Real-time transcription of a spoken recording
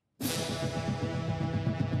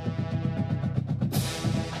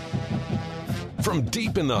From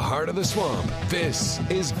deep in the heart of the swamp, this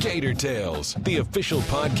is Gator Tales, the official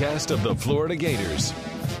podcast of the Florida Gators.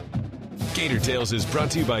 Gator Tales is brought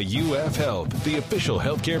to you by UF Health, the official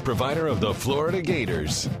healthcare provider of the Florida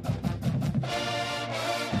Gators.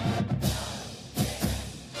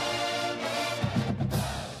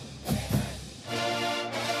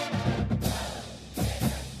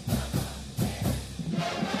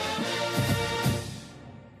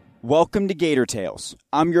 Welcome to Gator Tales.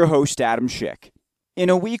 I'm your host, Adam Schick. In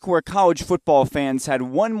a week where college football fans had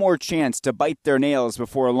one more chance to bite their nails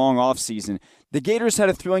before a long offseason, the Gators had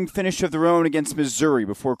a thrilling finish of their own against Missouri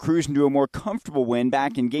before cruising to a more comfortable win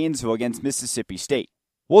back in Gainesville against Mississippi State.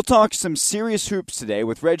 We'll talk some serious hoops today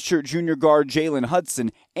with redshirt junior guard Jalen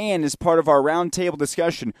Hudson and as part of our roundtable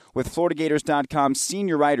discussion with FloridaGators.com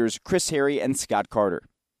senior writers Chris Harry and Scott Carter.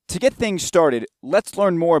 To get things started, let's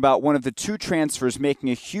learn more about one of the two transfers making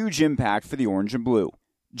a huge impact for the Orange and Blue.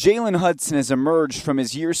 Jalen Hudson has emerged from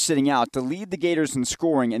his years sitting out to lead the Gators in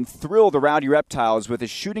scoring and thrill the Rowdy Reptiles with a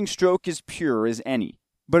shooting stroke as pure as any.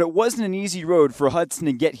 But it wasn't an easy road for Hudson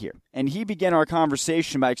to get here, and he began our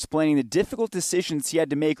conversation by explaining the difficult decisions he had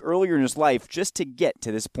to make earlier in his life just to get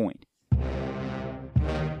to this point.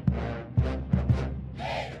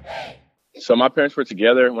 So my parents were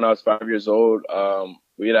together when I was 5 years old.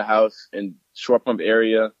 We had a house in Short Pump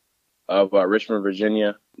area of Richmond,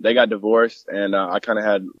 Virginia. They got divorced, and I kind of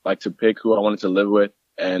had to pick who I wanted to live with.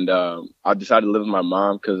 And I decided to live with my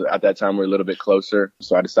mom because at that time we were a little bit closer.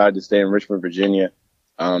 So I decided to stay in Richmond, Virginia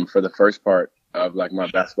for the first part of my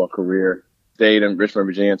basketball career. Stayed in Richmond,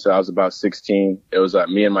 Virginia until I was about 16. It was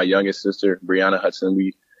me and my youngest sister, Brianna Hudson.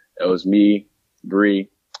 It was me, Bree,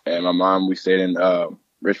 and my mom. We stayed in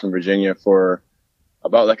Richmond, Virginia for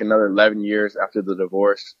about another 11 years after the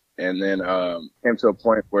divorce. And then came to a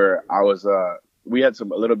point where we had a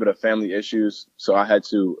little bit of family issues. So I had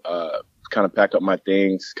to kind of pack up my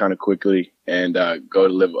things kind of quickly and go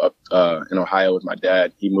to live up in Ohio with my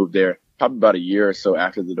dad. He moved there probably about a year or so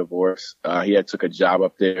after the divorce. He had took a job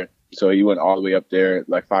up there. So he went all the way up there,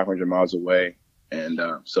 500 miles away. And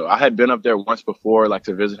so I had been up there once before,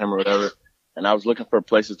 to visit him or whatever. And I was looking for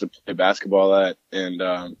places to play basketball at. And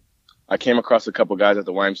I came across a couple guys at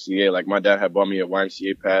the YMCA. My dad had bought me a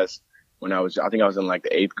YMCA pass when I think I was in the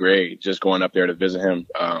 8th grade, just going up there to visit him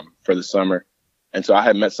for the summer. And so I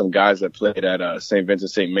had met some guys that played at St.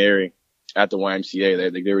 Vincent St. Mary at the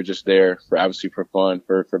YMCA. They were just there for fun,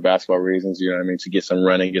 for basketball reasons, you know what I mean, to get some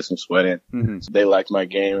running, get some sweating. Mm-hmm. So they liked my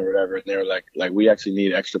game or whatever. And they were like, we actually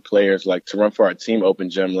need extra players, to run for our team open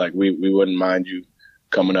gym. We wouldn't mind you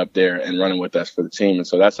coming up there and running with us for the team. And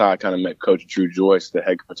so that's how I kind of met Coach Drew Joyce, the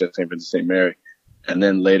head coach at St. Vincent St. Mary. And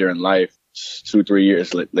then later in life, 2-3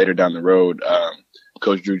 years later down the road,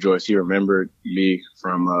 Coach Drew Joyce, he remembered me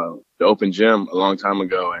from the open gym a long time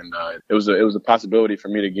ago. And it was a possibility for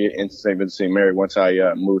me to get into St. Vincent St. Mary once I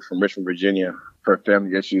moved from Richmond, Virginia for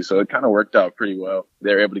family issues. So it kind of worked out pretty well.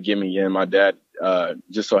 They were able to get me in. My dad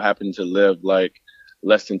just so happened to live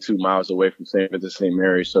less than 2 miles away from St. Vincent St.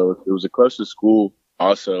 Mary. So it was the closest school,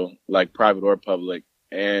 also private or public.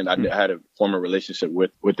 And I had a former relationship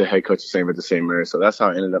with the head coach of St. Vincent St. Mary. So that's how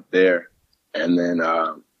I ended up there. And then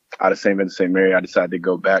out of St. Vincent St. Mary, I decided to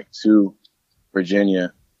go back to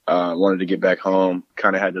Virginia. Wanted to get back home.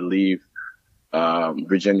 Kind of had to leave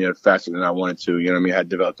Virginia faster than I wanted to. You know what I mean? I had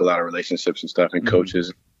developed a lot of relationships and stuff and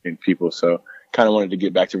coaches and people. So kind of wanted to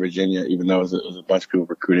get back to Virginia, even though it was a bunch of people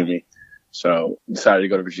recruiting me. So decided to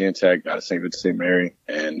go to Virginia Tech out of St. Vincent St. Mary,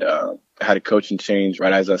 and had a coaching change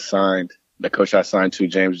right as I signed. The coach I signed to,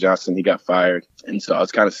 James Johnson, he got fired. And so I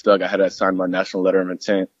was kind of stuck. I had to sign my national letter of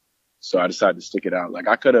intent. So I decided to stick it out.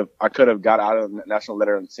 I could have got out of the national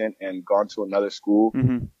letter of intent and gone to another school.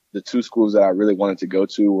 Mm-hmm. The two schools that I really wanted to go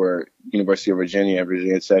to were University of Virginia and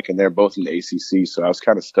Virginia Tech, and they're both in the ACC. So I was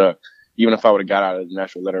kind of stuck. Even if I would have got out of the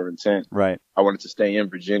national letter of intent, right, I wanted to stay in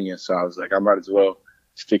Virginia. So I was like, I might as well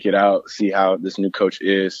stick it out, see how this new coach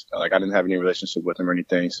is. I didn't have any relationship with him or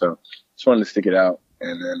anything. So just wanted to stick it out.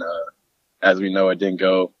 And then, as we know, it didn't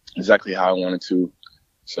go exactly how I wanted to.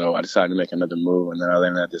 So I decided to make another move. And then I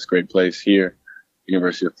landed at this great place here,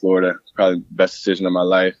 University of Florida. Probably the best decision of my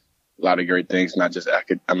life. A lot of great things, not just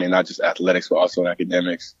athletics, but also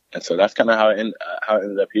academics. And so that's kind of how I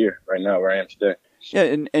ended up here right now, where I am today.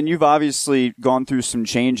 Yeah, and you've obviously gone through some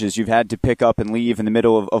changes. You've had to pick up and leave in the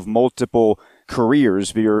middle of multiple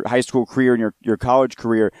careers, your high school career and your college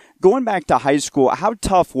career. Going back to high school, how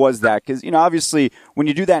tough was that? Because, obviously, when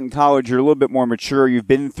you do that in college, you're a little bit more mature. You've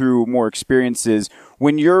been through more experiences.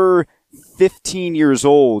 When you're 15 years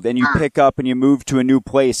old and you pick up and you move to a new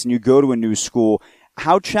place and you go to a new school,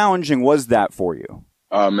 how challenging was that for you?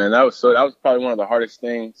 Oh man, that was probably one of the hardest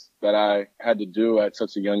things that I had to do at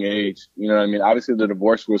such a young age. You know what I mean? Obviously the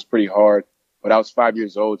divorce was pretty hard, but I was 5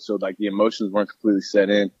 years old, so like the emotions weren't completely set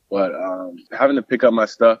in. But having to pick up my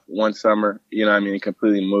stuff one summer, you know what I mean, and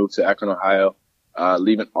completely move to Akron, Ohio,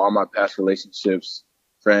 leaving all my past relationships,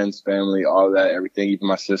 friends, family, all of that, everything, even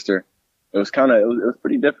my sister. It was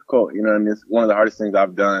pretty difficult. You know what I mean? It's one of the hardest things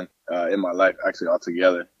I've done in my life, actually,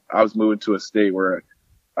 altogether. I was moving to a state where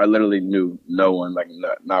I literally knew no one, like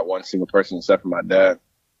not one single person except for my dad.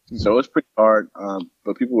 So it was pretty hard.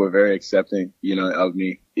 But people were very accepting, you know, of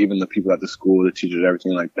me, even the people at the school, the teachers,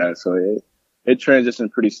 everything like that. So it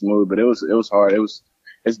transitioned pretty smooth, but it was hard.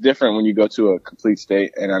 It's different when you go to a complete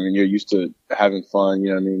state, and I mean, you're used to having fun, you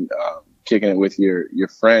know what I mean? Kicking it with your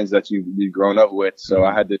friends that you've grown up with. So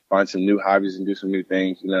I had to find some new hobbies and do some new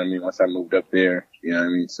things, you know what I mean, once I moved up there, you know what I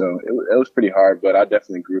mean? So it was pretty hard, but I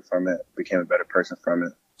definitely grew from it, became a better person from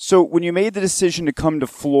it. So when you made the decision to come to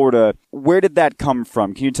Florida, where did that come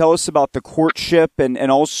from? Can you tell us about the courtship and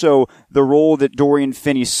also the role that Dorian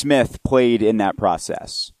Finney-Smith played in that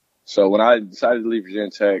process? So when I decided to leave Virginia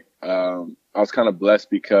Tech, I was kind of blessed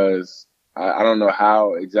because I don't know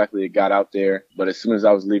how exactly it got out there, but as soon as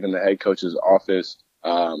I was leaving the head coach's office,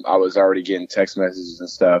 I was already getting text messages and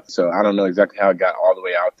stuff. So I don't know exactly how it got all the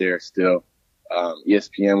way out there still.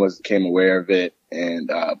 ESPN became aware of it, and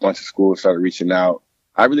a bunch of schools started reaching out.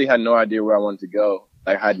 I really had no idea where I wanted to go.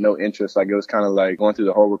 I had no interest. Like, it was kind of like going through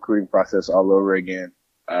the whole recruiting process all over again.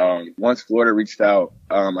 Once Florida reached out,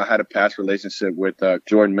 I had a past relationship with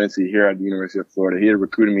Jordan Mincy here at the University of Florida. He had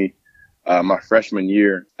recruited me my freshman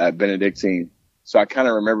year at Benedictine. So I kind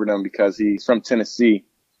of remembered him because he's from Tennessee.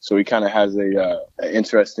 So he kind of has a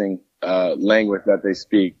interesting language that they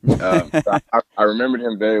speak. I remembered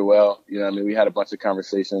him very well. You know what I mean? We had a bunch of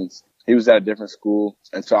conversations. He was at a different school.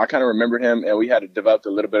 And so I kind of remembered him, and we had developed a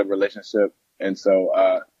little bit of a relationship. And so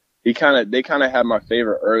they kind of had my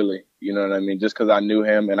favor early, you know what I mean? Just because I knew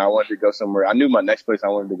him and I wanted to go somewhere. I knew my next place I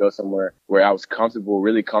wanted to go somewhere where I was comfortable,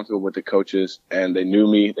 really comfortable with the coaches, and they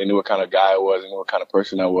knew me. They knew what kind of guy I was and what kind of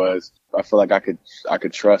person I was. I feel like I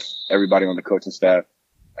could trust everybody on the coaching staff.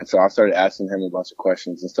 And so I started asking him a bunch of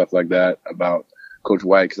questions and stuff like that about Coach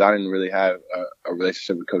White, because I didn't really have a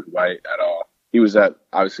relationship with Coach White at all. He was at,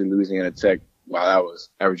 obviously, Louisiana Tech while I was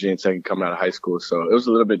at Virginia Tech coming out of high school. So it was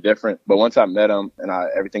a little bit different. But once I met him and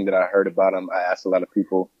everything that I heard about him, I asked a lot of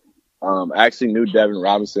people. I actually knew Devin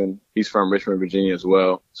Robinson. He's from Richmond, Virginia as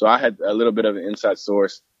well. So I had a little bit of an inside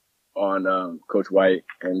source on Coach White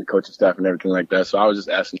and the coaching staff and everything like that. So I was just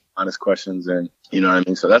asking honest questions, and you know what I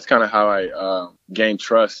mean? So that's kind of how I gained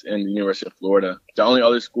trust in the University of Florida. The only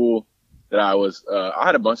other school that I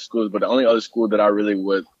had a bunch of schools, but the only other school that I really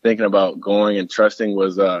was thinking about going and trusting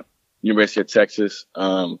was University of Texas.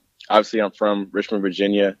 Obviously, I'm from Richmond,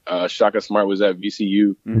 Virginia. Shaka Smart was at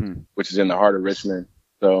VCU, which is in the heart of Richmond.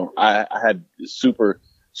 So I had a super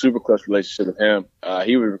close relationship with him.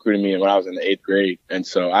 He was recruiting me when I was in the 8th grade. And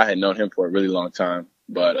so I had known him for a really long time.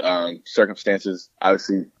 But circumstances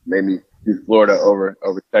obviously made me choose Florida over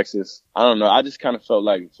Texas. I don't know. I just kind of felt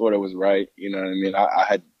like Florida was right. You know what I mean?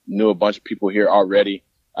 I knew a bunch of people here already.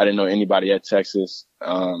 I didn't know anybody at Texas.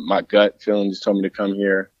 My gut feeling just told me to come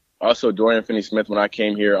here. Also, Dorian Finney-Smith, when I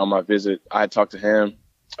came here on my visit, I had talked to him.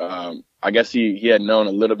 I guess he had known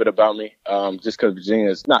a little bit about me, just because Virginia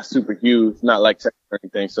is not super huge, not like Texas or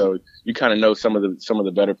anything. So you kind of know some of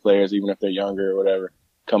the better players, even if they're younger or whatever,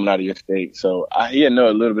 coming out of your state. So he had known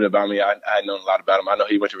a little bit about me. I had known a lot about him. I know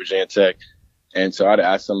he went to Virginia Tech. And so I'd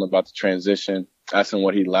asked him about the transition, asked him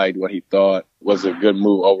what he liked, what he thought was a good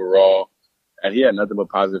move overall. And he had nothing but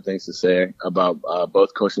positive things to say about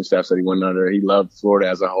both coaching staffs that he went under. He loved Florida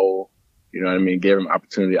as a whole. You know what I mean? Gave him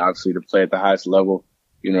opportunity, obviously, to play at the highest level.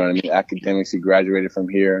 You know what I mean? Academics, he graduated from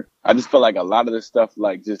here. I just felt like a lot of this stuff,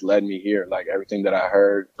 like, just led me here. Like, everything that I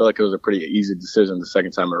heard, I feel like it was a pretty easy decision the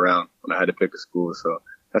second time around when I had to pick a school. So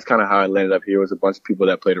that's kind of how I landed up here. It was a bunch of people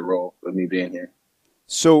that played a role with me being here.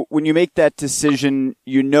 So when you make that decision,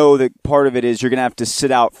 you know that part of it is you're going to have to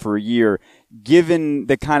sit out for a year. Given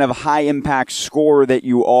the kind of high-impact scorer that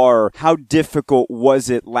you are, how difficult was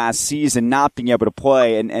it last season not being able to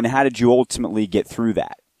play, and how did you ultimately get through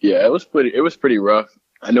that? Yeah, it was pretty rough.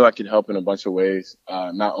 I knew I could help in a bunch of ways,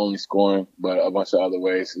 not only scoring, but a bunch of other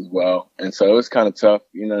ways as well. And so it was kind of tough,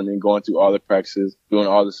 you know what I mean, going through all the practices, doing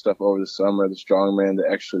all this stuff over the summer, the strongman,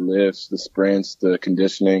 the extra lifts, the sprints, the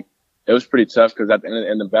conditioning. It was pretty tough because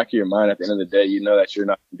in the back of your mind, at the end of the day, you know that you're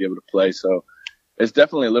not going to be able to play. So it's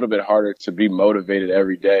definitely a little bit harder to be motivated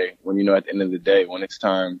every day when you know at the end of the day, when it's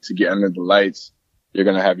time to get under the lights, you're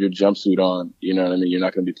going to have your jumpsuit on. You know what I mean? You're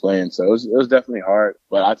not going to be playing. So it was definitely hard.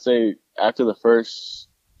 But I'd say after the first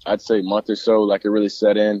I'd say month or so, like it really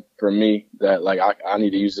set in for me that like I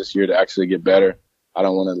need to use this year to actually get better. I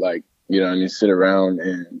don't want to like, sit around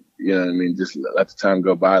and, just let the time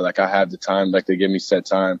go by. Like I have the time, like they give me set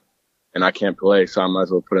time and I can't play. So I might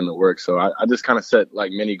as well put in the work. So I just kind of set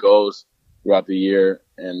like many goals throughout the year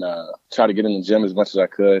and try to get in the gym as much as I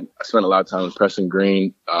could. I spent a lot of time with Preston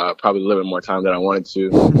Green, probably a little bit more time than I wanted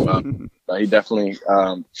to. But he definitely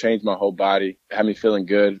changed my whole body, had me feeling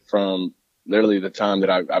good from literally the time that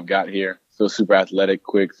I've got here. Feel super athletic,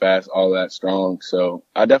 quick, fast, all that, strong. So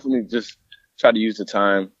I definitely just try to use the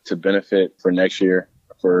time to benefit for next year,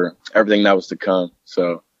 for everything that was to come.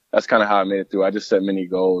 So that's kind of how I made it through. I just set many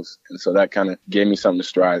goals. And so that kind of gave me something to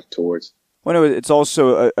strive towards. Well, no, it's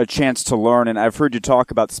also a chance to learn, and I've heard you talk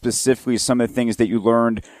about specifically some of the things that you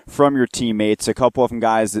learned from your teammates, a couple of them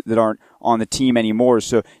guys that aren't on the team anymore.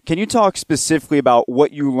 So can you talk specifically about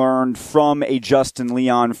what you learned from a Justin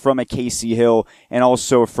Leon, from a Casey Hill, and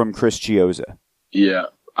also from Chris Chiozza? Yeah,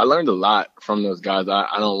 I learned a lot from those guys.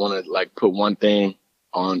 I don't want to like put one thing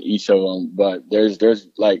on each of them, but there's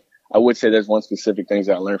like, I would say there's one specific things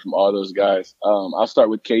that I learned from all those guys. I'll start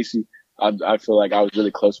with Casey. I feel like I was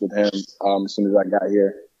really close with him as soon as I got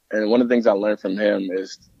here. And one of the things I learned from him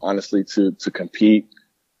is honestly to compete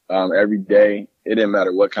every day. It didn't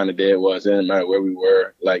matter what kind of day it was. It didn't matter where we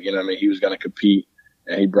were. Like, he was going to compete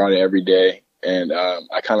and he brought it every day. And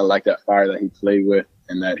I kind of like that fire that he played with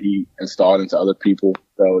and that he installed into other people.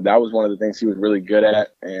 So that was one of the things he was really good at.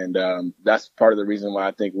 And that's part of the reason why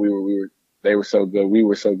I think they were so good. We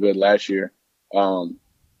were so good last year.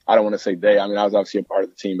 I don't want to say they. I mean, I was obviously a part of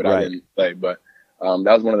the team, but right. I didn't play. But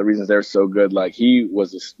that was one of the reasons they're so good. Like he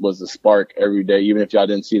was the spark every day, even if y'all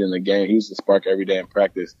didn't see it in the game. He was the spark every day in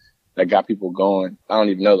practice that got people going. I don't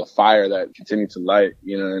even know the fire that continued to light.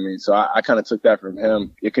 You know what I mean? So I kind of took that from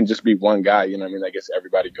him. It can just be one guy, that gets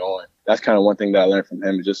everybody going. That's kind of one thing that I learned from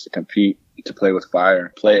him, is just to compete, to play with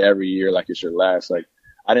fire, play every year like it's your last. Like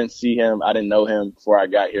I didn't see him, I didn't know him before I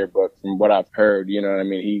got here, but from what I've heard,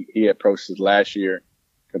 he approached his last year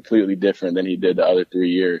completely different than he did the other 3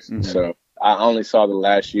 years. Mm-hmm. So I only saw the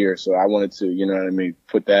last year. So I wanted to,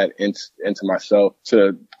 put that into myself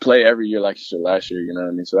to play every year like it's your last year,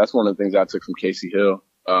 So that's one of the things I took from Casey Hill.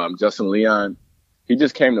 Justin Leon, he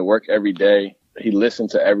just came to work every day. He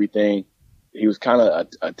listened to everything. He was kind of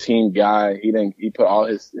a team guy. He put all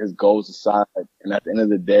his goals aside. And at the end of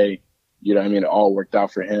the day, it all worked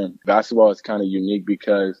out for him. Basketball is kind of unique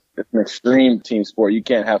because it's an extreme team sport. You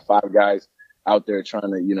can't have 5 guys out there trying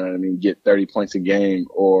to, get 30 points a game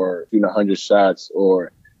or 100 shots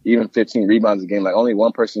or even 15 rebounds a game. Like only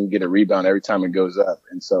one person can get a rebound every time it goes up.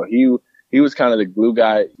 And so he was kind of the glue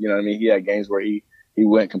guy. He had games where he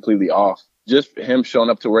went completely off. Just him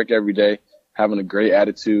showing up to work every day, having a great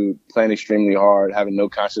attitude, playing extremely hard, having no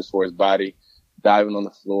conscience for his body, diving on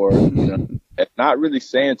the floor, and not really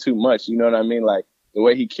saying too much. You know what I mean? Like, the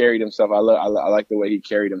way he carried himself, I like the way he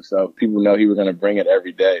carried himself. People know he was going to bring it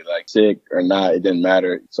every day, like sick or not, it didn't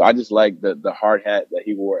matter. So I just like the hard hat that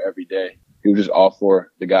he wore every day. He was just all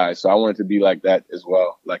for the guys. So I wanted to be like that as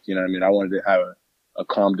well. Like, I wanted to have a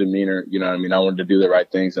calm demeanor. I wanted to do the right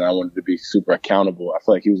things and I wanted to be super accountable. I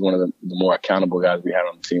feel like he was one of the more accountable guys we had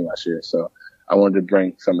on the team last year. So I wanted to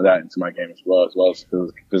bring some of that into my game as well as the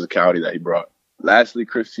physicality that he brought. Lastly,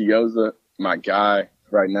 Chris Chiozza, my guy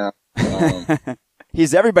right now.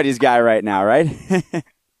 He's everybody's guy right now, right?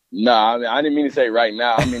 No, I didn't mean to say right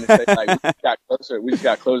now. I mean to say like we just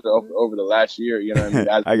got closer over the last year.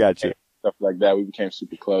 As I got you. Stuff like that, we became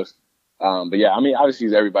super close. But yeah, obviously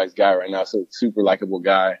he's everybody's guy right now, so super likable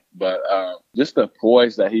guy. But just the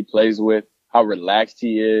poise that he plays with, how relaxed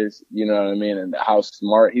he is, and how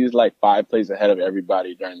smart. He's like 5 plays ahead of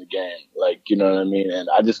everybody during the game, And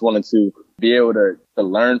I just wanted to be able to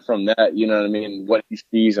learn from that, what he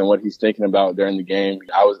sees and what he's thinking about during the game.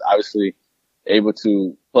 I was obviously able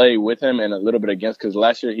to play with him and a little bit against, because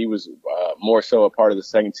last year he was more so a part of the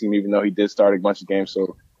second team, even though he did start a bunch of games.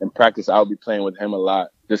 So in practice, I would be playing with him a lot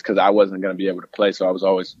just because I wasn't going to be able to play. So I was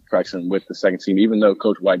always practicing with the second team, even though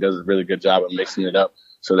Coach White does a really good job of mixing it up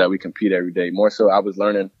so that we compete every day. More so, I was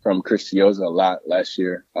learning from Chris Chiozza a lot last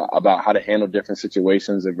year about how to handle different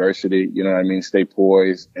situations, adversity, stay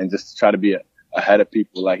poised and just try to be ahead of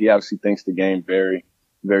people. Like, he obviously thinks the game very,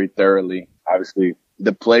 very thoroughly. Obviously,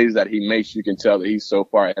 the plays that he makes, you can tell that he's so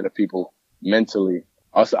far ahead of people mentally.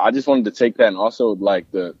 Also, I just wanted to take that, and also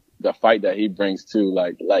like the fight that he brings too.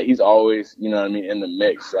 Like he's always, in the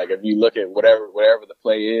mix. Like, if you look at whatever the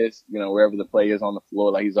play is, wherever the play is on the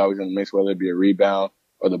floor, like he's always in the mix, whether it be a rebound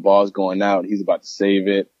or the ball's going out, he's about to save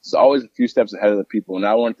it. It's always a few steps ahead of the people. And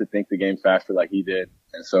I wanted to think the game faster like he did.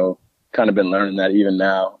 And so kind of been learning that even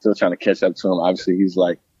now, still trying to catch up to him. Obviously, he's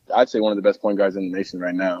like I'd say one of the best point guards in the nation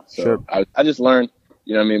right now. So sure. I just learned,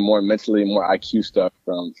 more mentally, more IQ stuff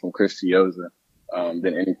from Chris Chiozza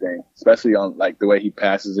than anything, especially on like the way he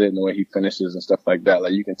passes it and the way he finishes and stuff like that.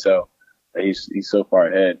 Like you can tell that he's so far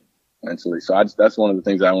ahead mentally. So that's one of the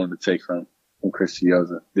things I wanted to take from Chris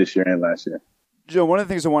Chiozza this year and last year. Joe, one of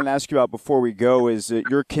the things I wanted to ask you about before we go is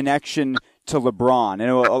your connection to LeBron. I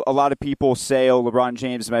know a lot of people say, LeBron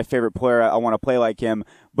James is my favorite player. I want to play like him.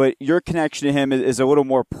 But your connection to him is a little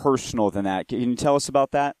more personal than that. Can you tell us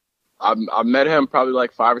about that? I've met him probably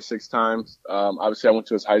like 5 or 6 times. Obviously, I went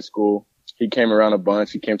to his high school. He came around a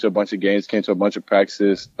bunch. He came to a bunch of games, came to a bunch of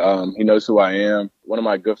practices. He knows who I am. One of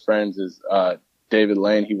my good friends is David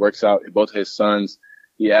Lane. He works out both his sons.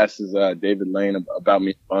 He asks David Lane about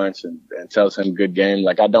me a bunch and tells him good game.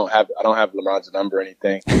 Like I don't have LeBron's number or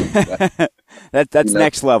anything. That's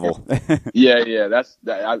next level. Yeah.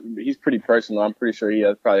 He's pretty personal. I'm pretty sure he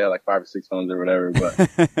has probably had like 5 or 6 phones or whatever.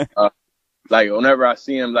 But like whenever I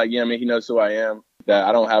see him, like he knows who I am. That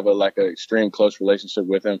I don't have an extreme close relationship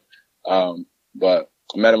with him. But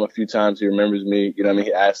I met him a few times. He remembers me.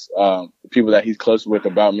 He asks the people that he's close with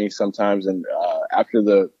about me sometimes. And after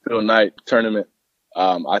the Phil Knight tournament,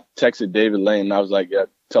 I texted David Lane and I was like, yeah,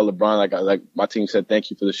 tell LeBron, like my team said thank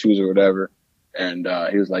you for the shoes or whatever. And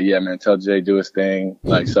he was like, yeah, man, tell Jay do his thing,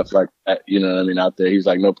 like stuff like that, out there. He was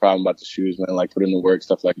like, no problem about the shoes, man, like put in the work,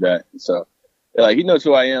 stuff like that. And so like he knows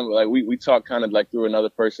who I am. Like we talk kind of like through another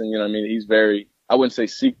person, he's very, I wouldn't say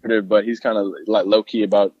secretive, but he's kind of like low key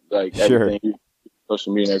about like everything,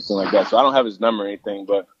 social media and everything like that. So I don't have his number or anything,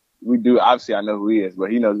 but we do. Obviously, I know who he is,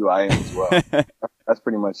 but he knows who I am as well. That's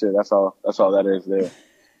pretty much it. That's all that is there.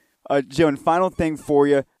 Joe, and final thing for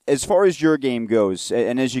you, as far as your game goes,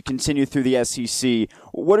 and as you continue through the SEC,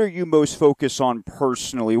 what are you most focused on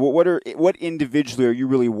personally? What individually are you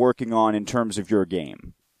really working on in terms of your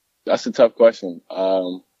game? That's a tough question.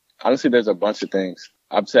 Honestly, there's a bunch of things.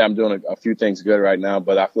 I'd say I'm doing a few things good right now,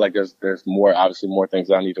 but I feel like there's more things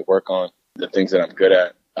that I need to work on, the things that I'm good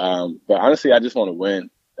at. But honestly, I just want to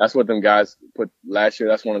win. That's what them guys put last year.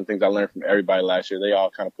 That's one of the things I learned from everybody last year. They all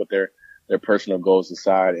kind of put their personal goals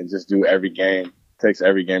aside and just do every game. It takes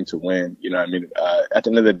every game to win. At the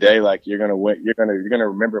end of the day, like you're going to win. You're going to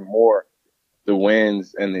remember more the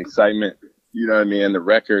wins and the excitement, and the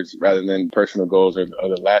records rather than personal goals or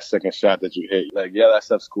the last second shot that you hit. Like, yeah, that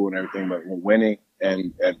stuff's cool and everything, but winning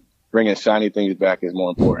and bringing shiny things back is more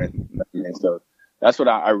important. So that's what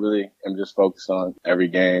I really am just focused on every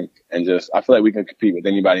game. And I feel like we can compete with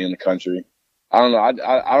anybody in the country. I don't know.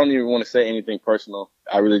 I don't even want to say anything personal.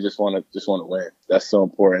 I really just want to win. That's so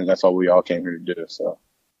important. That's all we all came here to do. So.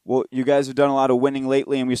 Well, you guys have done a lot of winning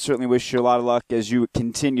lately, and we certainly wish you a lot of luck as you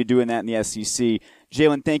continue doing that in the SEC.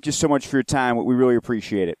 Jalen, thank you so much for your time. We really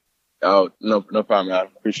appreciate it. Oh, no problem,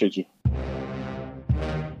 Adam. Appreciate you.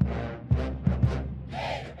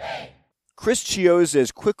 Chris Chiozza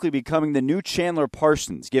is quickly becoming the new Chandler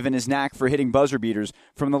Parsons, given his knack for hitting buzzer beaters,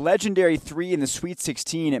 from the legendary 3 in the Sweet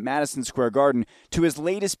 16 at Madison Square Garden to his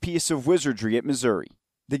latest piece of wizardry at Missouri.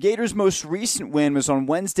 The Gators' most recent win was on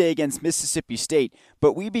Wednesday against Mississippi State,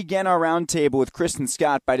 but we began our roundtable with Kristen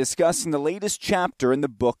Scott by discussing the latest chapter in the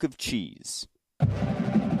Book of Cheese.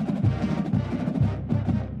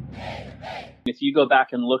 If you go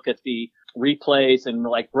back and look at the replays and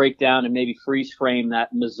break down and maybe freeze frame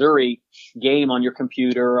that Missouri game on your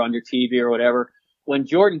computer or on your TV or whatever, when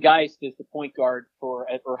Jordan Geist is the point guard or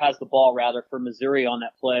has the ball rather for Missouri on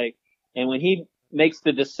that play, and when he makes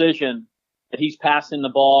the decision that he's passing the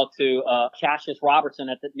ball to Cassius Robertson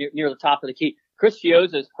at near the top of the key, Chris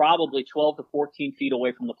Chiozza is probably 12 to 14 feet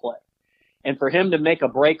away from the play. And for him to make a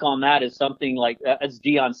break on that is something as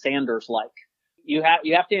Deion Sanders like. You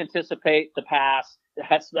have to anticipate the pass.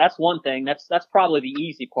 That's one thing. That's probably the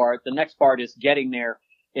easy part. The next part is getting there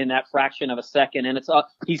in that fraction of a second. And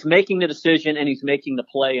he's making the decision and he's making the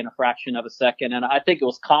play in a fraction of a second. And I think it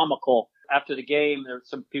was comical after the game. There were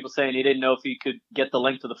some people saying he didn't know if he could get the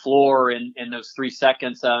length of the floor in those 3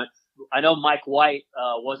 seconds. I know Mike White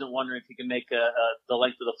wasn't wondering if he could make the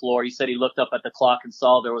length of the floor. He said he looked up at the clock and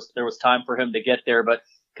saw there was time for him to get there. But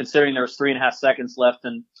considering there was 3.5 seconds left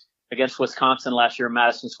and against Wisconsin last year in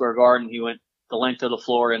Madison Square Garden, he went the length of the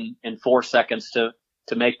floor in 4 seconds to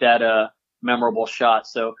make that memorable shot.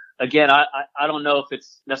 So again, I don't know if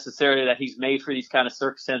it's necessarily that he's made for these kind of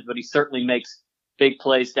circumstances, but he certainly makes big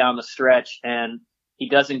plays down the stretch and he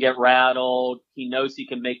doesn't get rattled. He knows he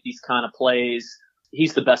can make these kind of plays.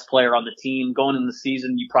 He's the best player on the team. Going into the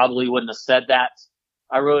season, you probably wouldn't have said that.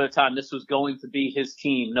 I wrote at the time this was going to be his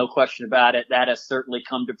team, no question about it. That has certainly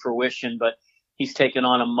come to fruition, but he's taken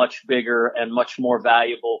on a much bigger and much more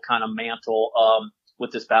valuable kind of mantle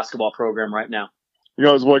with this basketball program right now.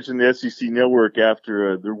 I was watching the SEC Network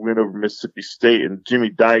after their win over Mississippi State, and Jimmy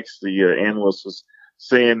Dykes, the analyst, was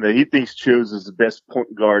saying that he thinks Chiozza is the best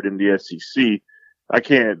point guard in the SEC. I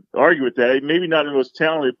can't argue with that. Maybe not the most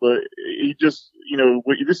talented, but he just,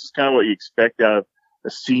 this is kind of what you expect out of a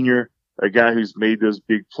senior, a guy who's made those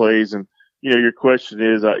big plays. And, your question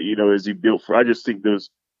is, is he built for, I just think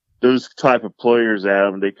those type of players,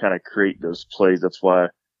 Adam, they kind of create those plays. That's why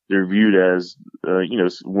they're viewed as,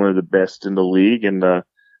 one of the best in the league. And,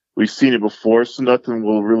 we've seen it before, so nothing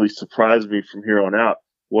will really surprise me from here on out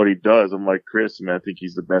what he does. I'm like Chris, man, I think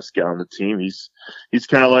he's the best guy on the team. He's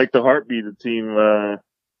kind of like the heartbeat of the team.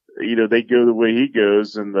 They go the way he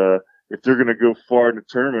goes. And, if they're going to go far in the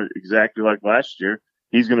tournament, exactly like last year,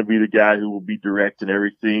 he's going to be the guy who will be directing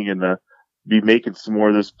everything and, be making some more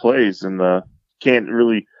of those plays. And, can't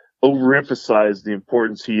really overemphasize the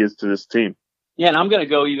importance he is to this team. Yeah, and I'm going to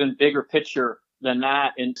go even bigger picture than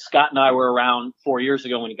that. And Scott and I were around 4 years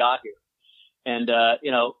ago when he got here. And,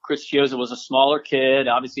 Chris Chiozza was a smaller kid.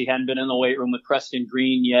 Obviously, he hadn't been in the weight room with Preston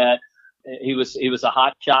Green yet. He was a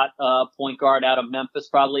hot shot, point guard out of Memphis,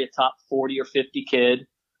 probably a top 40 or 50 kid,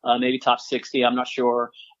 maybe top 60. I'm not sure.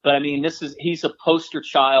 But I mean, he's a poster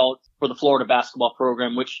child for the Florida basketball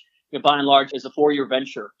program, which by and large is a 4-year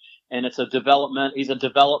venture. And he's a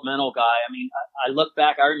developmental guy. I mean, I look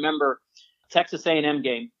back, I remember Texas A&M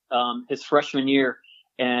game, his freshman year,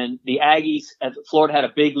 and the Aggies, Florida had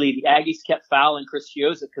a big lead. The Aggies kept fouling Chris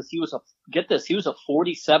Chiozza because he was a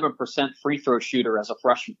 47% free throw shooter as a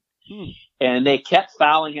freshman. And they kept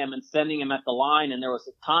fouling him and sending him at the line, and there was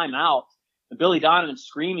a timeout. And Billy Donovan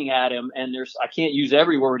screaming at him, and I can't use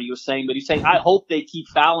every word he was saying, but he's saying, I hope they keep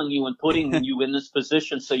fouling you and putting you in this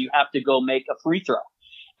position so you have to go make a free throw.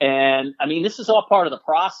 And I mean, this is all part of the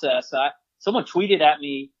process. Someone tweeted at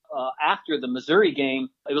me after the Missouri game.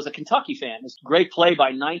 It was a Kentucky fan. It's a great play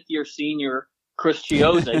by 9th-year senior Chris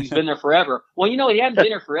Chiozza. He's been there forever. Well, he hadn't been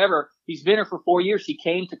there forever. He's been there for 4 years. He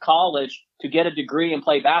came to college to get a degree and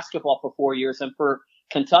play basketball for 4 years. And for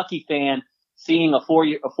Kentucky fan, seeing a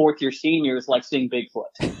fourth-year senior is like seeing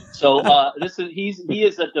Bigfoot. So he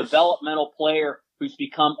is a developmental player who's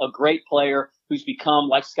become a great player, who's become,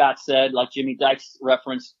 like Scott said, like Jimmy Dykes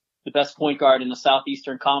referenced, the best point guard in the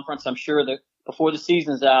Southeastern Conference. I'm sure that before the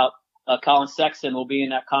season's out, Colin Sexton will be in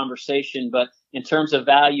that conversation. But in terms of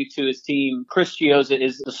value to his team, Chris Chiozza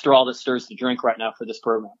is the straw that stirs the drink right now for this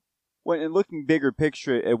program. Well, and looking bigger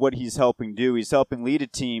picture at what he's helping do, he's helping lead a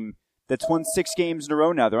team that's won 6 games in a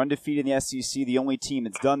row now. They're undefeated in the SEC, the only team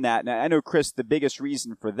that's done that. And I know, Chris, the biggest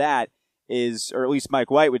reason for that is, or at least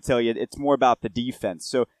Mike White would tell you, it's more about the defense.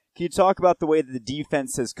 So can you talk about the way that the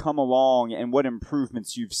defense has come along and what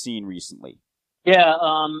improvements you've seen recently? Yeah,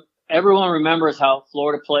 everyone remembers how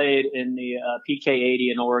Florida played in the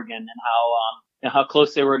PK80 in Oregon and how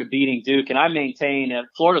close they were to beating Duke. And I maintain that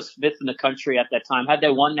Florida's 5th in the country at that time. Had they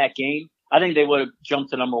won that game, I think they would have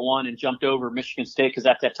jumped to number 1 and jumped over Michigan State, because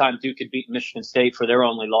at that time Duke had beaten Michigan State for their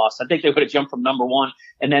only loss. I think they would have jumped from number 1,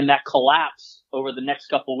 and then that collapse over the next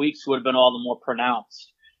couple of weeks would have been all the more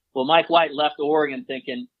pronounced. Well, Mike White left Oregon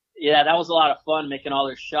thinking, yeah, that was a lot of fun making all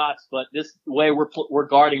those shots, but this way we're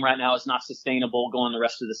guarding right now is not sustainable going the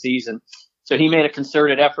rest of the season. So he made a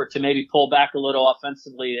concerted effort to maybe pull back a little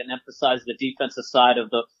offensively and emphasize the defensive side of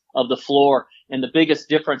the floor. And the biggest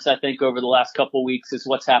difference, I think, over the last couple of weeks is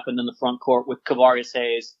what's happened in the front court with Kavarius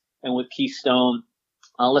Hayes and with Keystone.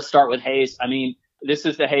 Let's start with Hayes. I mean, this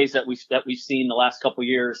is the Hayes that we've seen the last couple of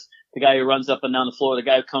years. The guy who runs up and down the floor, the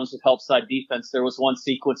guy who comes with help side defense. There was one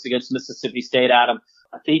sequence against Mississippi State, Adam.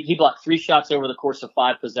 I think he blocked 3 shots over the course of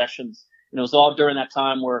 5 possessions. And it was all during that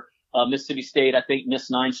time where Mississippi State, I think,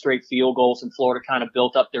 missed 9 straight field goals, and Florida kind of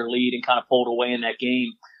built up their lead and kind of pulled away in that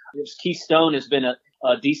game. Keystone has been a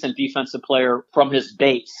decent defensive player from his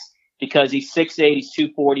base because he's 6'8", he's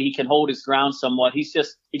 240, he can hold his ground somewhat. He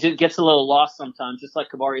just gets a little lost sometimes, just like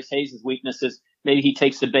Kavarius Hayes' weaknesses. Maybe he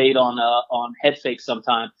takes the bait on head fakes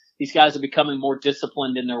sometimes. These guys are becoming more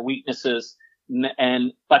disciplined in their weaknesses.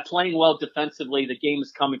 And by playing well defensively, the game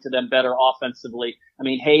is coming to them better offensively. I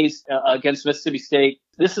mean, Hayes against Mississippi State,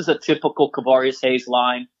 this is a typical Kavarius Hayes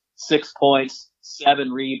line. 6 points,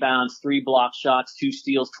 7 rebounds, 3 block shots, 2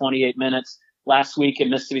 steals, 28 minutes. Last week at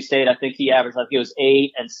Mississippi State, I think he averaged, it was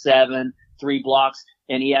 8 and 7, 3 blocks.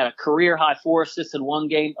 And he had a career high 4 assists in one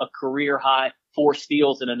game, a career high 4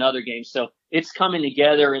 steals in another game. So it's coming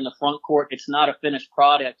together in the front court. It's not a finished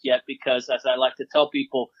product yet because, as I like to tell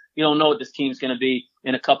people, you don't know what this team's going to be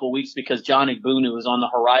in a couple of weeks because John Igbunu is on the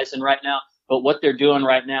horizon right now. But what they're doing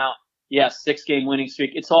right now, 6-game winning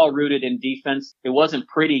streak, it's all rooted in defense. It wasn't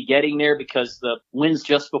pretty getting there because the wins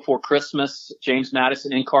just before Christmas, James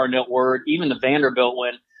Madison, Incarnate Word, even the Vanderbilt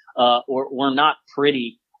win, were not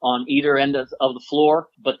pretty on either end of the floor,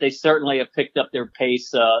 but they certainly have picked up their pace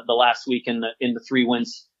the last week in the 3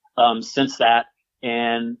 wins since that.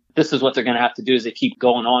 And this is what they're going to have to do as they keep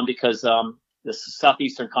going on, because the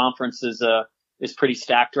Southeastern Conference is pretty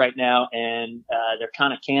stacked right now, and they're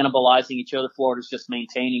kind of cannibalizing each other. Florida's just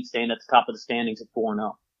staying at the top of the standings at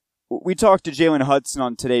 4-0. We talked to Jalen Hudson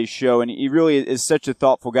on today's show, and he really is such a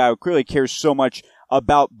thoughtful guy who clearly cares so much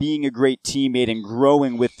about being a great teammate and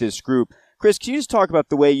growing with this group. Chris, can you just talk about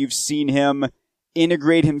the way you've seen him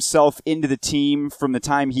integrate himself into the team from the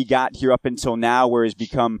time he got here up until now, where he's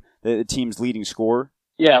become the team's leading scorer?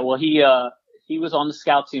 Yeah, well, he was on the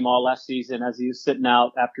scout team all last season as he was sitting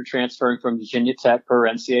out after transferring from Virginia Tech per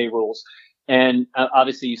NCAA rules. And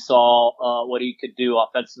obviously you saw what he could do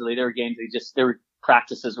offensively. There were games there were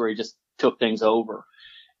practices where he just took things over.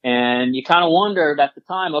 And you kind of wondered at the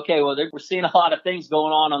time, okay, well, we're seeing a lot of things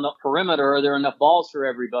going on the perimeter. Are there enough balls for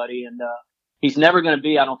everybody? And he's never going to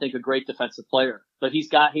be, I don't think, a great defensive player. But he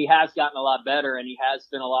has gotten a lot better, and he has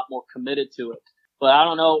been a lot more committed to it. But I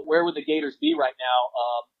don't know, where would the Gators be right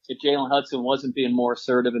now if Jalen Hudson wasn't being more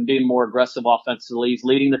assertive and being more aggressive offensively? He's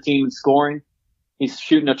leading the team in scoring. He's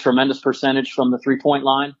shooting a tremendous percentage from the 3-point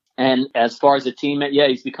line. And as far as a teammate, yeah,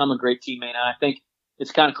 he's become a great teammate. And I think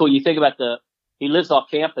it's kind of cool. You think about he lives off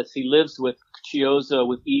campus. He lives with Chioza,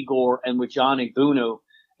 with Igor, and with John Igbunu.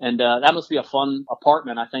 And that must be a fun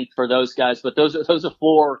apartment, I think, for those guys. But those are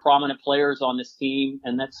 4 prominent players on this team,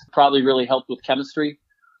 and that's probably really helped with chemistry.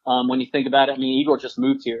 When you think about it, I mean, Igor just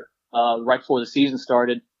moved here right before the season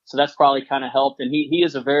started, so that's probably kind of helped. And he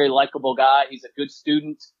is a very likable guy. He's a good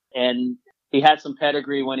student, and he had some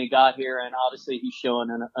pedigree when he got here. And obviously, he's showing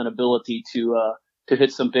an ability to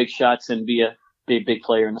hit some big shots and be a big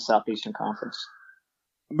player in the Southeastern Conference.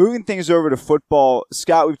 Moving things over to football,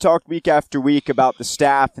 Scott, we've talked week after week about the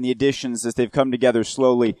staff and the additions as they've come together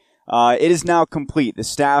slowly. It is now complete. The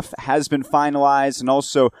staff has been finalized, and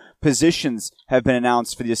also positions have been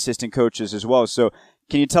announced for the assistant coaches as well. So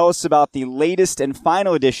can you tell us about the latest and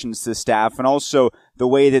final additions to the staff, and also the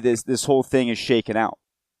way that this whole thing is shaken out?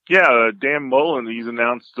 Yeah, Dan Mullen, he's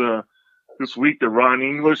announced this week that Ron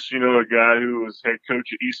English, a guy who was head coach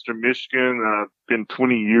at Eastern Michigan, been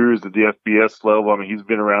 20 years at the FBS level. I mean, he's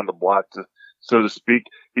been around the block, so to speak.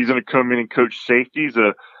 He's going to come in and coach safeties.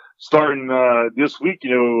 Starting this week,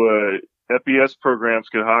 FBS programs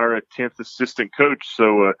could hire a 10th assistant coach.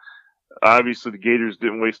 So obviously the Gators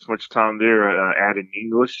didn't waste much time there adding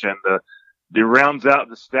English. And it rounds out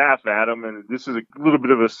the staff, Adam. And this is a little bit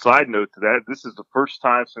of a side note to that. This is the first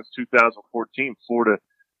time since 2014 Florida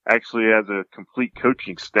actually has a complete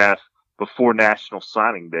coaching staff before National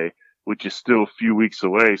Signing Day, which is still a few weeks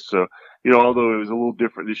away. So, although it was a little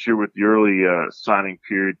different this year with the early signing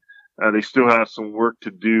period, they still have some work to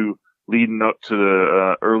do leading up to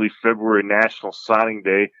the early February National Signing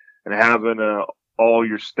Day, and having all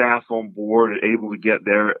your staff on board and able to get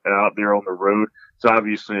out there on the road. It's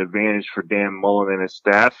obviously an advantage for Dan Mullen and his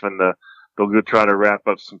staff, and they'll go try to wrap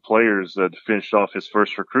up some players to finish off his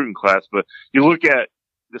first recruiting class. But you look at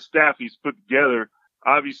the staff he's put together,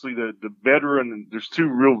 obviously the veteran, there's 2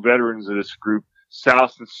 real veterans of this group. Sal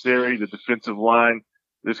Sunseri, the defensive line.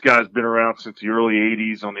 This guy's been around since the early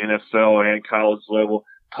 80s on the NFL and college level.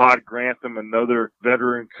 Todd Grantham, another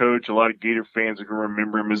veteran coach. A lot of Gator fans are going to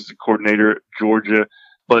remember him as the coordinator at Georgia.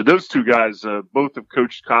 But those 2 guys, both have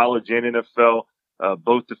coached college and NFL,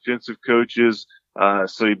 both defensive coaches.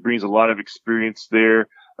 So he brings a lot of experience there.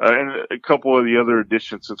 And a couple of the other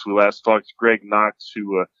additions since we last talked, Greg Knox,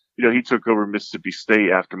 who, he took over Mississippi State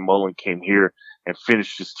after Mullen came here and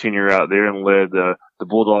finished his tenure out there and led the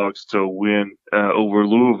Bulldogs to a win over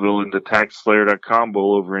Louisville in the TaxSlayer.com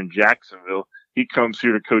Bowl over in Jacksonville. He comes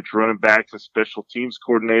here to coach running backs and special teams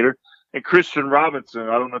coordinator. And Christian Robinson,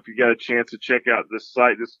 I don't know if you got a chance to check out this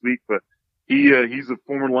site this week, but he's a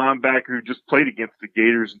former linebacker who just played against the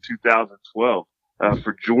Gators in 2012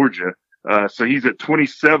 for Georgia. So he's at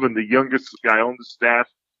 27, the youngest guy on the staff.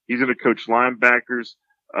 He's going to coach linebackers.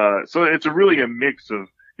 So it's a mix of,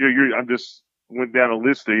 I just went down a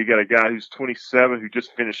list there. You got a guy who's 27 who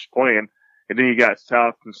just finished playing, and then you got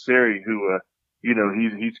Sal Sunseri who,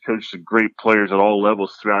 he's coached some great players at all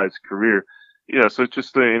levels throughout his career. So it's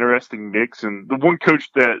just an interesting mix. And the one coach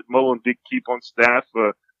that Mullen did keep on staff,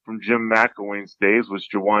 from Jim McElwain's days was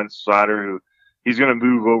Jawan Sider, who he's going to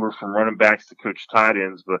move over from running backs to coach tight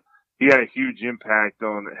ends, but he had a huge impact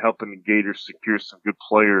on helping the Gators secure some good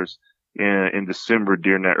players in December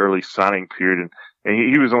during that early signing period.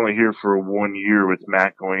 And he was only here for 1 year with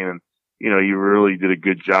McElwain, and, he really did a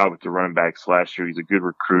good job with the running backs last year. He's a good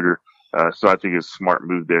recruiter. So I think it's a smart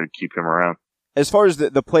move there to keep him around. As far as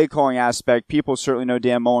the play calling aspect, people certainly know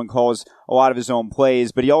Dan Mullen calls a lot of his own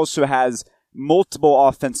plays, but he also has multiple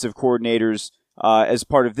offensive coordinators as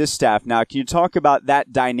part of this staff. Now, can you talk about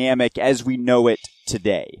that dynamic as we know it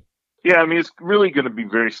today? Yeah, I mean, it's really going to be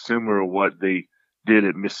very similar to what they did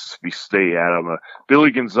at Mississippi State, Adam.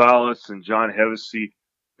 Billy Gonzalez and John Hevesy,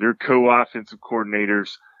 they're co-offensive coordinators.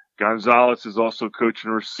 Gonzalez is also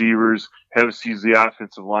coaching receivers. Hevesy is the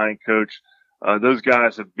offensive line coach. Those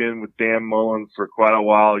guys have been with Dan Mullen for quite a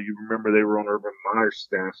while. You remember they were on Urban Meyer's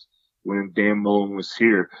staff when Dan Mullen was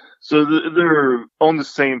here. So they're on the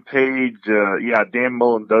same page. Yeah, Dan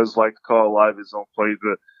Mullen does like to call a lot of his own plays,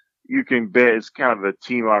 but you can bet it's kind of a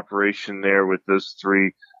team operation there with those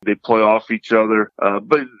three. They play off each other,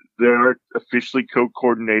 but they're officially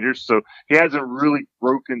co-coordinators. So he hasn't really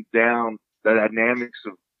broken down the dynamics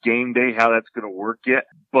of game day, how that's going to work yet.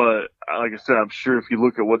 But like I said, I'm sure if you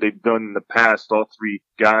look at what they've done in the past, all three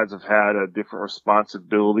guys have had different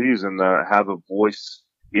responsibilities and have a voice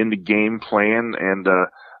in the game plan. And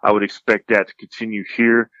I would expect that to continue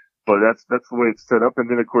here. But that's the way it's set up. And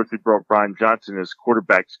then, of course, they brought Brian Johnson as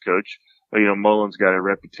quarterback's coach. Mullen's got a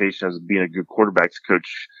reputation as being a good quarterback's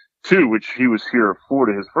coach, too, which he was here at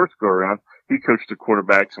Florida his first go-around. He coached the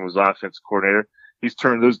quarterbacks and was offensive coordinator. He's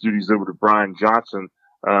turned those duties over to Brian Johnson,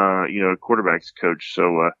 quarterbacks coach.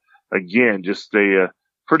 So, again, just a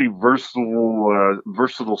pretty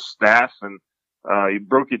versatile staff. And he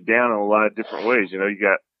broke it down in a lot of different ways. You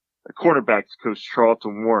got a quarterbacks coach,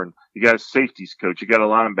 Charlton Warren. You got a safeties coach. You got a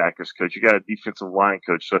linebackers coach. You got a defensive line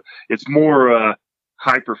coach. So it's more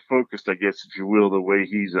hyper-focused, I guess, if you will, the way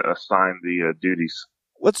he's assigned the duties.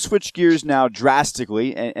 Let's switch gears now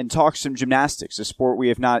drastically and talk some gymnastics, a sport we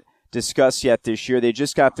have not discussed yet this year. They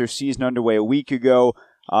just got their season underway a week ago,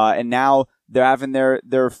 and now they're having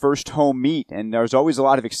their first home meet, and there's always a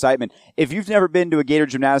lot of excitement. If you've never been to a Gator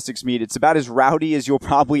Gymnastics meet, it's about as rowdy as you'll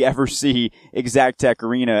probably ever see Exactech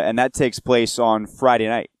Arena, and that takes place on Friday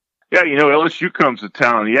night. Yeah, LSU comes to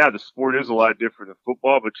town. Yeah, the sport is a lot different than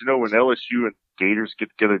football, but when LSU and Gators get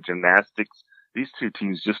together gymnastics, these two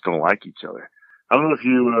teams just don't like each other. I don't know if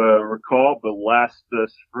you recall, but last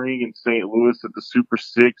spring in St. Louis at the Super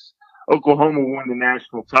Six, Oklahoma won the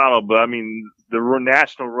national title, but the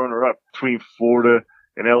national runner-up between Florida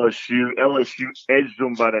and LSU. LSU edged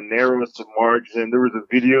them by the narrowest of margin. There was a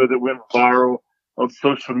video that went viral on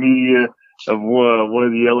social media of one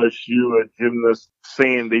of the LSU gymnasts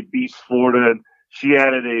saying they beat Florida, and she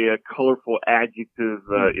added a colorful adjective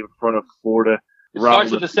in front of Florida. It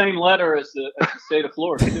starts with the same letter as the state of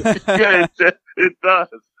Florida. Yeah, it does.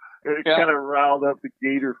 It kind of riled up the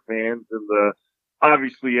Gator fans and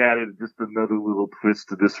obviously added just another little twist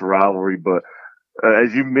to this rivalry. But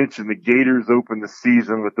as you mentioned, the Gators opened the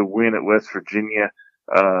season with the win at West Virginia.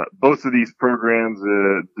 Both of these programs,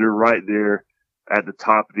 they're right there at the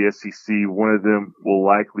top of the SEC. One of them will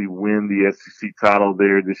likely win the SEC title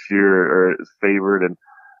there this year, or is favored. And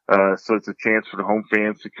so it's a chance for the home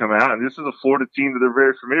fans to come out. And this is a Florida team that they're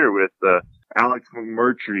very familiar with. Alex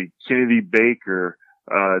McMurtry, Kennedy Baker.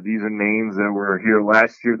 These are names that were here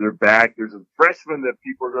last year. They're back. There's a freshman that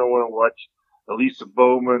people are going to want to watch, Elisa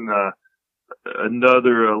Bowman,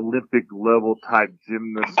 another Olympic level type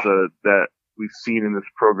gymnast that we've seen in this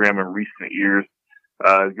program in recent years.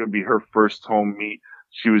 It's going to be her first home meet.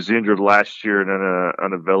 She was injured last year and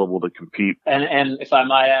unavailable to compete. And if I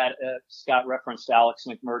might add, Scott referenced Alex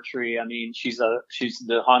McMurtry. She's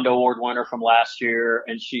the Hondo Award winner from last year,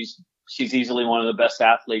 and she's easily one of the best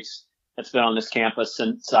athletes that's been on this campus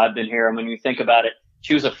since I've been here. When you think about it,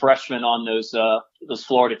 she was a freshman on those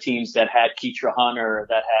Florida teams that had Keitra Hunter,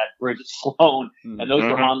 that had Bridget Sloan, and those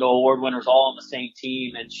were Hondo Award winners all on the same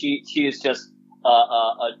team. And she is just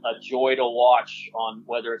a joy to watch on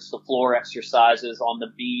whether it's the floor exercises on the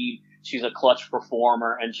beam. She's a clutch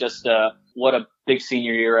performer, and just what a big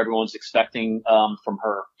senior year everyone's expecting from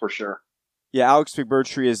her for sure. Yeah, Alex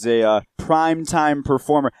McMurtry is a prime-time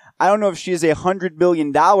performer. I don't know if she is a $100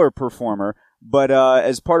 million performer, but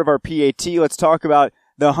as part of our PAT, let's talk about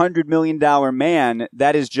the $100 million man.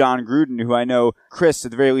 That is John Gruden, who I know, Chris,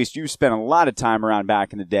 at the very least, you've spent a lot of time around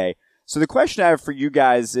back in the day. So the question I have for you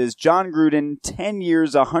guys is, John Gruden, 10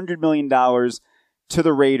 years, $100 million to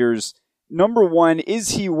the Raiders. Number one, is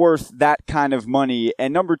he worth that kind of money?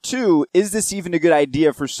 And number two, is this even a good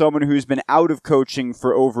idea for someone who's been out of coaching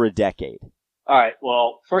for over a decade? All right.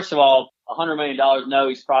 Well, first of all, $100 million, no,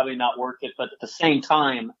 he's probably not worth it. But at the same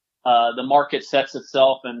time, the market sets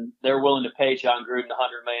itself, and they're willing to pay John Gruden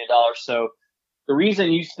 $100 million. So the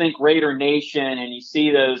reason you think Raider Nation and you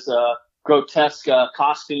see those grotesque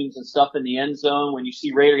costumes and stuff in the end zone when you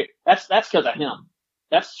see Raider, that's because of him.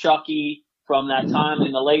 That's Chucky from that time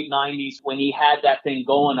in the late 90s when he had that thing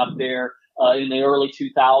going up there in the early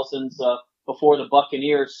 2000s before the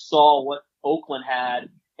Buccaneers saw what Oakland had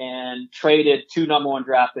and traded 2 number 1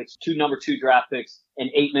 draft picks, 2 number 2 draft picks, and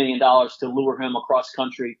 $8 million to lure him across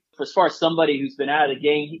country. As far as somebody who's been out of the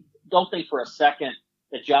game, don't think for a second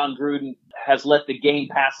that John Gruden has let the game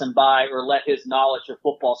pass him by or let his knowledge of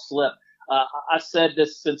football slip. I've said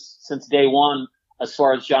this since day one as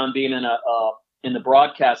far as John being in the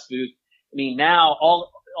broadcast booth. I mean, now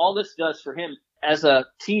all this does for him as a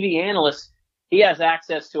TV analyst, he has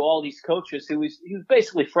access to all these coaches he was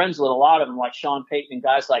basically friends with a lot of them, like Sean Payton and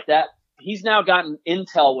guys like that. He's now gotten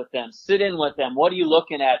intel with them, sit in with them. What are you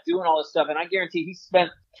looking at? Doing all this stuff. And I guarantee he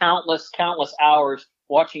spent countless hours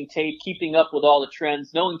watching tape, keeping up with all the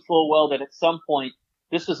trends, knowing full well that at some point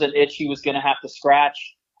this was an itch he was going to have to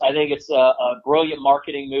scratch. I think it's a brilliant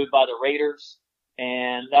marketing move by the Raiders.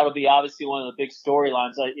 And that'll be obviously one of the big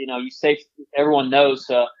storylines. You say everyone knows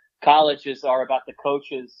colleges are about the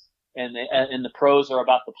coaches and the pros are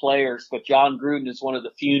about the players, but John Gruden is one of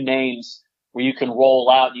the few names where you can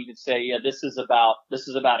roll out and you can say, yeah, this is about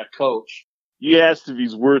a coach. You asked if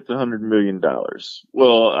he's worth $100 million.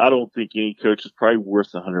 Well, I don't think any coach is probably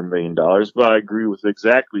worth $100 million, but I agree with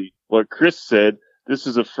exactly what Chris said. This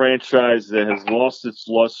is a franchise that has lost its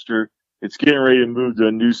luster. It's getting ready to move to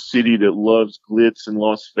a new city that loves glitz in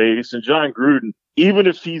Las Vegas. And John Gruden, even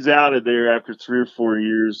if he's out of there after 3 or 4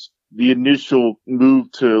 years, the initial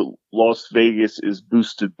move to Las Vegas is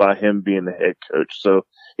boosted by him being the head coach. So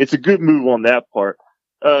it's a good move on that part.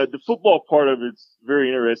 The football part of it's very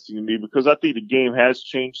interesting to me because I think the game has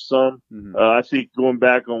changed some. Mm-hmm. I think going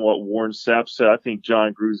back on what Warren Sapp said, I think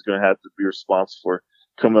John Gruden's going to have to be responsible for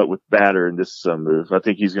coming up with batter in this move. I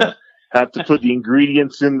think he's going to have to put the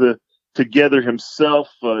ingredients together himself.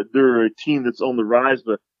 They're a team that's on the rise,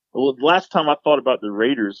 but the last time I thought about the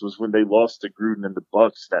Raiders was when they lost to Gruden and the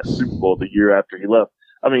Bucs that Super Bowl the year after he left.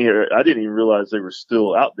 I mean, I didn't even realize they were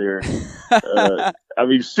still out there. I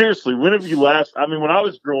mean, seriously, when have you last? I mean, when I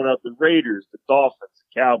was growing up, the Raiders, the Dolphins,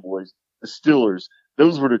 the Cowboys, the Steelers,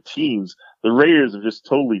 those were the teams. The Raiders have just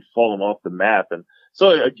totally fallen off the map. And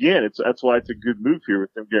so again, that's why it's a good move here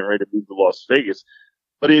with them getting ready to move to Las Vegas.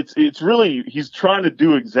 But it's really, he's trying to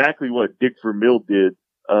do exactly what Dick Vermeil did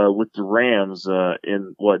with the Rams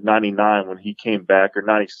in 99 when he came back, or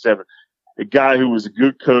 97. A guy who was a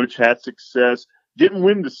good coach, had success, didn't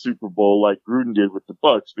win the Super Bowl like Gruden did with the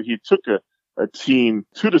Bucs, but he took a team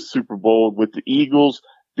to the Super Bowl with the Eagles.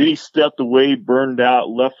 Then he stepped away, burned out,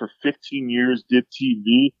 left for 15 years, did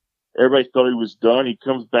TV. Everybody thought he was done. He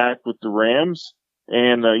comes back with the Rams.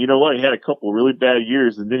 And you know what? He had a couple of really bad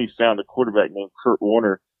years, and then he found a quarterback named Kurt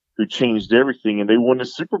Warner who changed everything, and they won the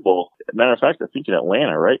Super Bowl. Matter of fact, I think in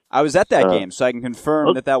Atlanta, right? I was at that game, so I can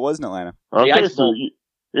confirm that was in Atlanta. Okay, the Ice Bowl.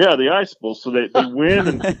 Yeah, the Ice Bowl. So they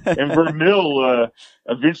win, and Vermeil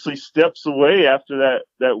eventually steps away after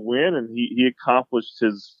that win, and he accomplished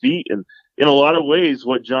his feat. And in a lot of ways,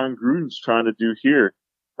 what John Gruden's trying to do here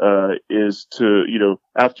is to,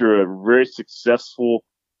 after a very successful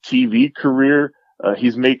TV career,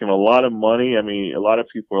 he's making a lot of money. I mean, a lot of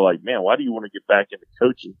people are like, man, why do you want to get back into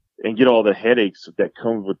coaching and get all the headaches that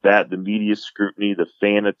come with that, the media scrutiny, the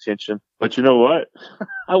fan attention? But you know what?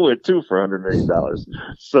 I would too for $100 million.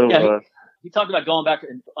 So, yeah, he talked about going back to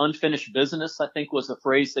unfinished business, I think was the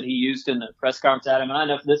phrase that he used in the press conference at him. And I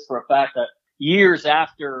know this for a fact that years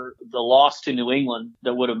after the loss to New England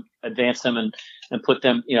that would have advanced them and put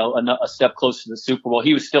them, a step closer to the Super Bowl,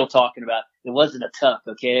 he was still talking about it wasn't a tuck,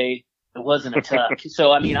 okay? It wasn't a tuck.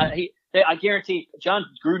 So, I mean, I guarantee John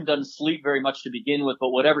Gruden doesn't sleep very much to begin with, but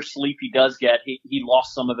whatever sleep he does get, he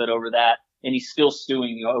lost some of it over that, and he's still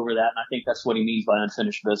stewing over that. And I think that's what he means by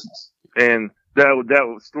unfinished business. And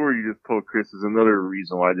that story you just told, Chris, is another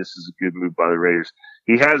reason why this is a good move by the Raiders.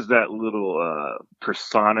 He has that little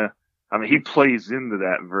persona. I mean, he plays into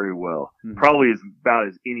that very well. Mm-hmm. Probably about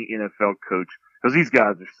as any NFL coach, because these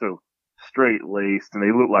guys are so straight-laced and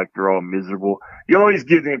they look like they're all miserable. You always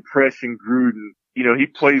get the impression Gruden, he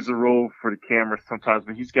plays a role for the camera sometimes,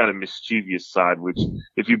 but he's got a mischievous side, which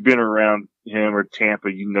if you've been around him or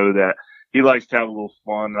Tampa, you know that. He likes to have a little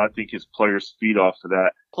fun, and I think his players feed off of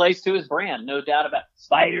that. Plays to his brand, no doubt about it.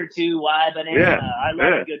 Spider 2Y banana. Yeah, I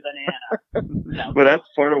love a good banana. But that's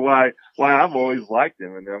part of why I've always liked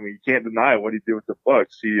him. And I mean, you can't deny what he did with the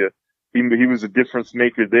Bucs. He was a difference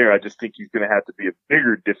maker there. I just think he's going to have to be a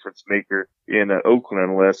bigger difference maker in Oakland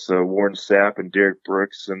unless Warren Sapp and Derek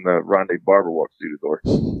Brooks and Rondé Barber walk through the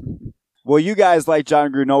door. Well, you guys, like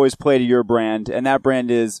John Gruden, always play to your brand, and that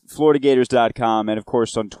brand is FloridaGators.com, and of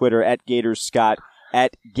course on Twitter @GatorsScott.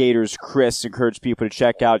 at Gators Chris. Encourage people to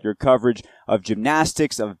check out your coverage of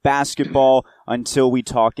gymnastics, of basketball, until we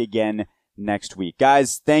talk again next week.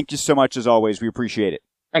 Guys, thank you so much as always. We appreciate it.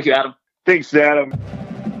 Thank you, Adam. Thanks, Adam.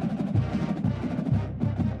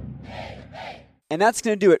 And that's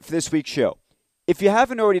going to do it for this week's show. If you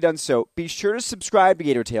haven't already done so, be sure to subscribe to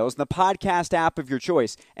Gator Tales in the podcast app of your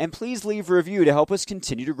choice, and please leave a review to help us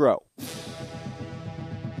continue to grow.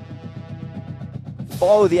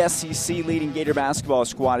 Follow the SEC leading Gator basketball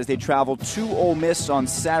squad as they travel to Ole Miss on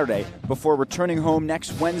Saturday before returning home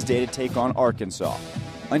next Wednesday to take on Arkansas.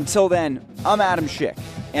 Until then, I'm Adam Schick,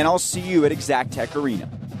 and I'll see you at Exact Tech Arena.